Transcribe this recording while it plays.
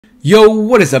Yo,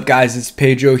 what is up guys, it's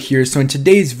Pedro here. So in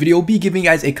today's video, we'll be giving you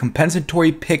guys a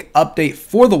compensatory pick update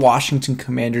for the Washington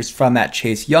Commanders from that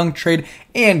Chase Young trade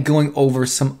and going over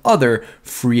some other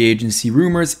free agency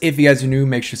rumors. If you guys are new,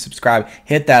 make sure to subscribe,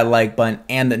 hit that like button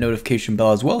and that notification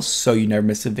bell as well so you never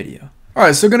miss a video.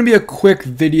 Alright, so going to be a quick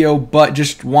video, but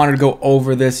just wanted to go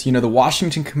over this. You know, the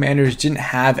Washington Commanders didn't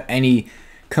have any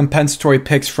compensatory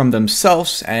picks from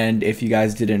themselves, and if you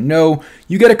guys didn't know,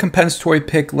 you get a compensatory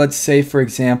pick. Let's say, for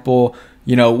example,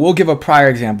 you know, we'll give a prior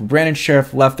example. Brandon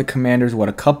Sheriff left the Commanders,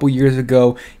 a couple years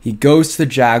ago. He goes to the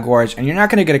Jaguars, and you're not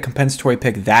going to get a compensatory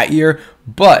pick that year,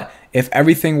 but if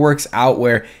everything works out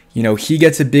where, you know, he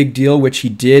gets a big deal, which he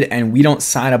did, and we don't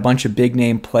sign a bunch of big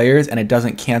name players and it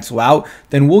doesn't cancel out,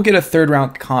 then we'll get a third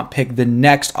round comp pick the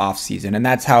next offseason, and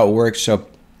that's how it works. So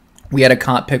we had a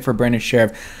comp pick for Brandon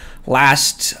Sheriff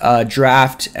last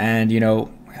draft, and you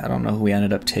know, I don't know who we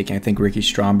ended up taking. I think Ricky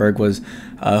Stromberg was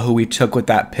who we took with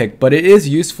that pick, but it is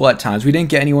useful at times. We didn't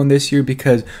get anyone this year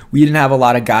because we didn't have a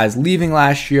lot of guys leaving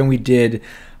last year, and we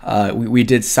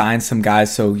did sign some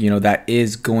guys, so you know that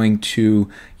is going to,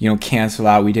 you know, cancel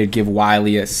out. We did give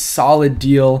Wiley a solid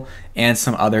deal and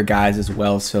some other guys as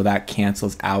well, so that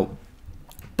cancels out.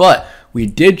 But we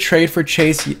did trade for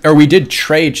Chase, or we did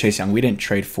trade Chase Young. We didn't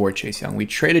trade for Chase Young. We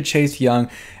traded Chase Young,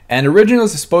 and originally it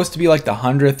was supposed to be like the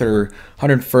 100th or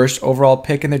 101st overall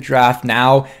pick in the draft.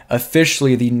 Now,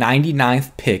 officially the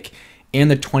 99th pick in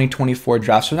the 2024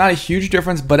 draft. So not a huge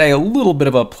difference, but a little bit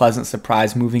of a pleasant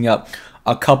surprise, moving up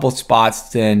a couple spots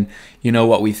than, you know,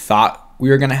 what we thought we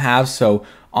were going to have. So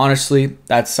honestly,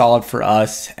 that's solid for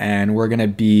us, and we're going to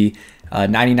be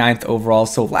 99th overall.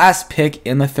 So last pick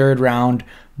in the third round,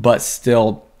 but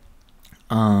still,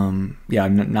 yeah,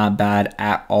 not bad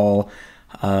at all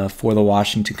for the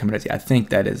Washington Commanders. I think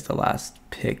that is the last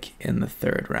pick in the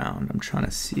third round. I'm trying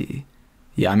to see.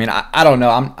 Yeah, I mean, I don't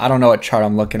know. I don't know what chart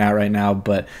I'm looking at right now,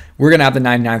 but we're going to have the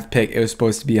 99th pick. It was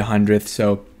supposed to be 100th,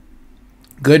 so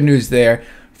good news there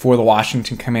for the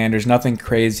Washington Commanders. Nothing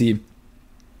crazy.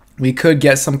 We could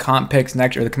get some comp picks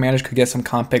next year. The Commanders could get some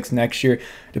comp picks next year.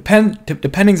 Depends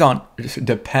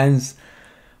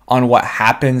on what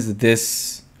happens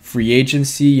this free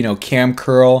agency. You know, Cam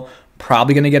Curl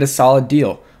probably going to get a solid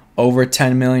deal, over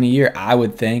 $10 million a year, I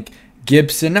would think.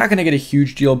 Gibson not going to get a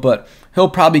huge deal, but he'll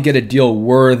probably get a deal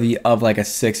worthy of like a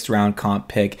 6th round comp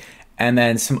pick. And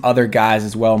then some other guys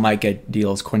as well might get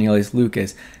deals. Cornelius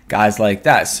Lucas, guys like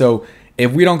that. So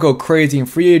if we don't go crazy in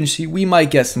free agency, we might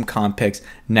get some comp picks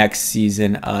next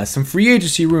season. Some free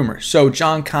agency rumors. So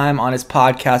John Keim on his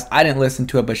podcast, I didn't listen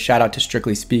to it, but shout out to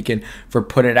Strictly Speaking for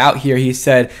putting it out here. He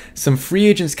said some free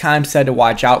agents Keim said to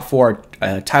watch out for: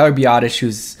 Tyler Biadasz,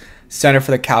 who's center for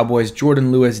the Cowboys;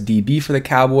 Jordan Lewis, DB for the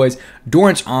Cowboys;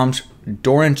 Dorrance Armstrong.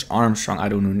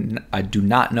 I do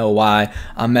not know why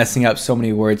I'm messing up so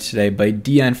many words today, but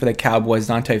DN for the Cowboys;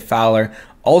 Dante Fowler,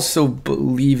 also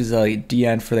believes a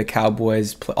DN for the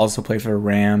Cowboys, also played for the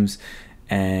Rams,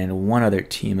 and one other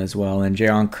team as well. And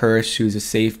Jaron Kearse, who's a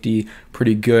safety,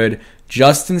 pretty good.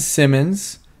 Justin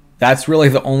Simmons, that's really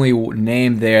the only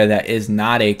name there that is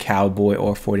not a Cowboy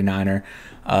or 49er.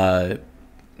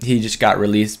 He just got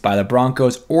released by the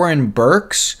Broncos. Oren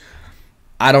Burks,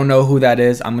 I don't know who that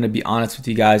is. I'm going to be honest with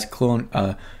you guys.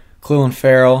 Clelin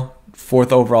Ferrell,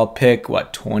 4th overall pick,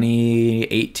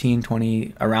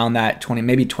 2018, around that,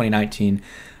 maybe 2019.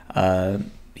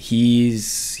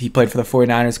 He played for the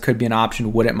 49ers, could be an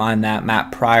option, wouldn't mind that.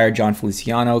 Matt Pryor, John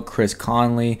Feliciano, Chris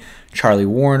Conley, Charlie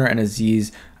Warner, and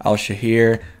Azeez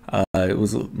Al-Shahir.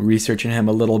 Was researching him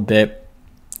a little bit.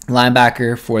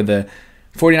 Linebacker for the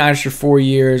 49ers for 4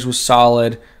 years, was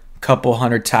solid. Couple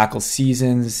 100 tackle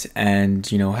seasons,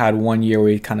 and you know, had 1 year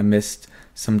where he kind of missed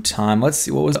some time. Let's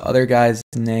see, what was the other guy's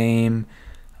name?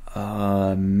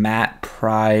 Matt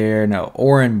Pryor. No,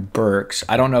 Oren Burks.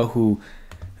 I don't know who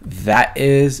that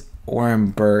is.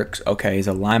 Oren Burks. Okay, he's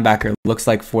a linebacker. Looks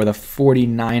like for the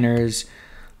 49ers.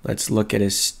 Let's look at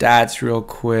his stats real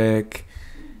quick.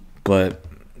 But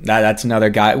that's another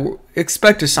guy.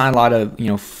 Expect to sign a lot of, you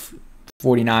know,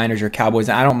 49ers or Cowboys.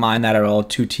 I don't mind that at all.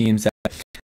 Two teams that,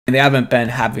 and they haven't been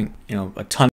having, you know, a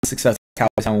ton of success.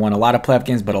 Cowboys haven't won a lot of playoff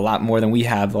games, but a lot more than we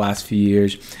have the last few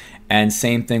years. And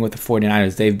same thing with the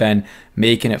 49ers. They've been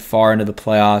making it far into the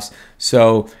playoffs.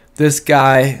 So this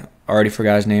guy, already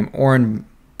forgot his name, Oren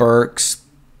Burks,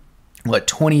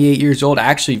 28 years old,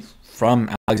 actually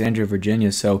from Alexandria,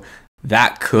 Virginia. So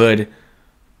that could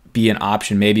be an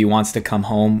option. Maybe he wants to come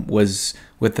home. Was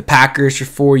with the Packers for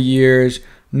 4 years.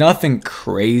 Nothing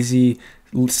crazy.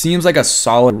 Seems like a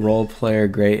solid role player.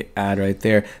 Great ad right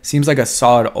there. Seems like a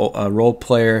solid role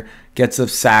player. Gets a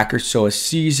sack or so a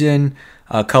season.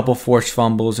 A couple forced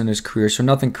fumbles in his career, so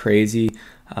nothing crazy.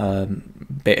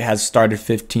 has started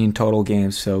 15 total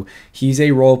games. So he's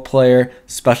a role player,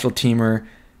 special teamer,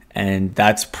 and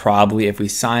that's probably, if we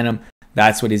sign him,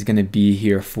 that's what he's going to be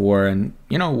here for. And,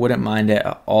 wouldn't mind it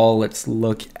at all. Let's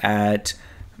look at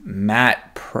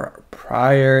Matt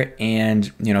Pryor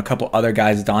and, a couple other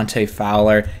guys. Dante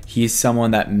Fowler, he's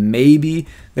someone that maybe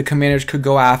the Commanders could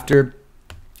go after.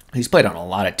 He's played on a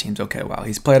lot of teams. Okay, wow.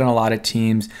 He's played on a lot of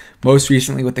teams, most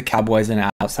recently with the Cowboys and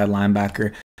outside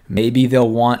linebacker. Maybe they'll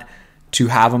want to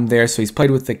have him there. So he's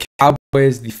played with the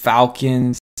Cowboys, the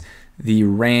Falcons, the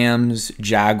Rams,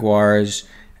 Jaguars,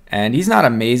 and he's not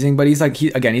amazing, but he's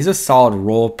a solid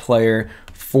role player,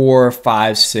 4,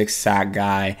 5, 6 sack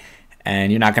guy,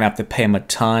 and you're not going to have to pay him a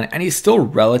ton. And he's still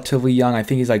relatively young. I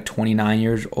think he's like 29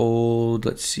 years old.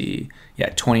 Let's see.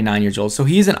 Yeah, 29 years old. So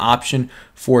he's an option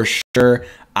for sure.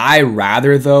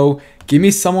 Though, give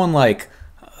me someone like,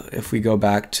 if we go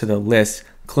back to the list,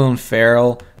 Clelin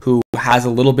Ferrell, who has a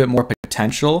little bit more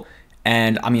potential,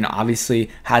 and obviously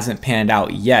hasn't panned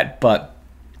out yet, but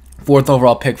 4th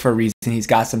overall pick for a reason. He's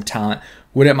got some talent.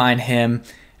 Wouldn't mind him.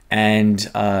 And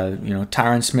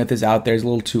Tyron Smith is out there. He's a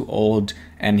little too old,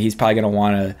 and he's probably going to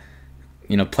want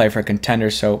to play for a contender,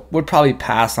 so would probably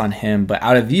pass on him. But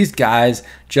out of these guys,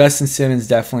 Justin Simmons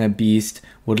definitely a beast.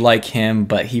 Would like him,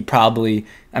 but he probably,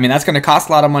 that's going to cost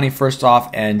a lot of money, first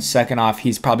off, and second off,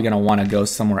 he's probably going to want to go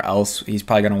somewhere else. He's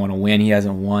probably going to want to win. He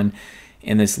hasn't won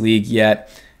in this league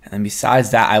yet. And then besides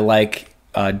that, I like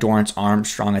Dorrance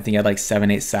Armstrong. I think he had like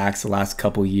 7, 8 sacks the last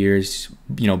couple years,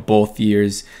 both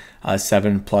years,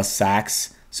 7+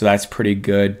 sacks, so that's pretty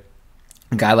good.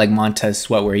 A guy like Montez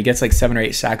Sweat, where he gets like 7 or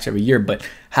 8 sacks every year, but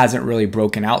hasn't really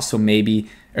broken out. So maybe,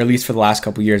 or at least for the last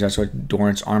couple years, that's what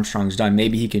Dorrance Armstrong's done.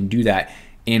 Maybe he can do that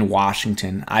in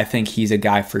Washington. I think he's a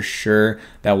guy for sure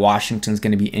that Washington's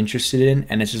going to be interested in,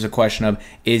 and it's just a question of,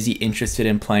 is he interested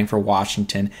in playing for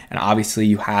Washington? And obviously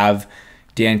you have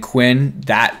Dan Quinn.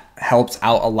 That helps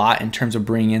out a lot in terms of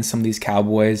bringing in some of these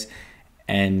Cowboys.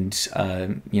 And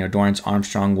Dorrance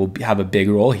Armstrong will have a big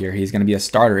role here. He's going to be a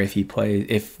starter if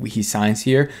he signs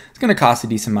here. It's going to cost a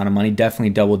decent amount of money, definitely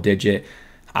double digit.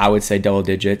 I would say double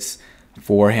digits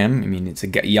for him. It's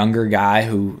a younger guy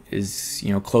who is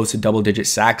close to double digit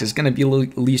sacks. It's going to be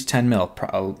at least 10 mil.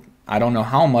 I don't know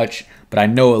how much, but I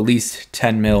know at least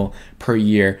 10 mil per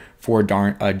year for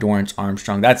Dorrance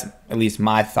Armstrong. That's at least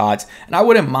my thoughts. And I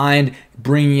wouldn't mind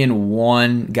bringing in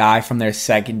one guy from their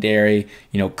secondary,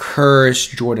 Curse,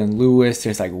 Jordan Lewis.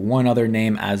 There's like one other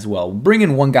name as well. Bring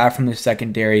in one guy from their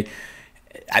secondary.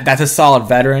 That's a solid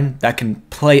veteran that can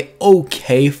play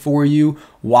okay for you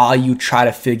while you try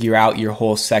to figure out your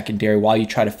whole secondary, while you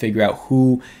try to figure out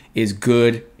who is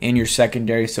good in your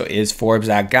secondary. So is Forbes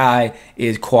that guy?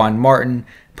 Is Quan Martin,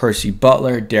 Percy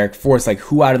Butler, Derek Forrest? Like,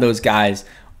 who out of those guys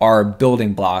are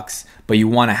building blocks, but you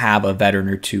want to have a veteran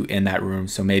or two in that room?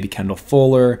 So maybe Kendall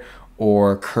Fuller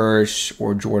or Kirsch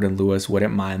or Jordan Lewis.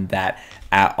 Wouldn't mind that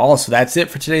at all. So that's it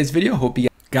for today's video. Hope you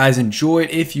guys enjoyed.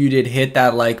 If you did, hit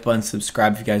that like button,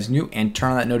 subscribe if you guys are new, and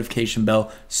turn on that notification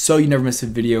bell so you never miss a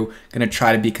video. Gonna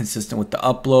try to be consistent with the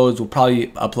uploads. We'll probably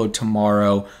upload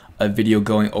tomorrow a video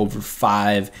going over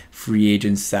 5 free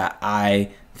agents that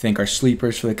I think are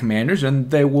sleepers for the Commanders,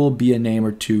 and there will be a name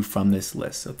or two from this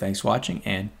list. So thanks for watching,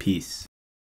 and peace.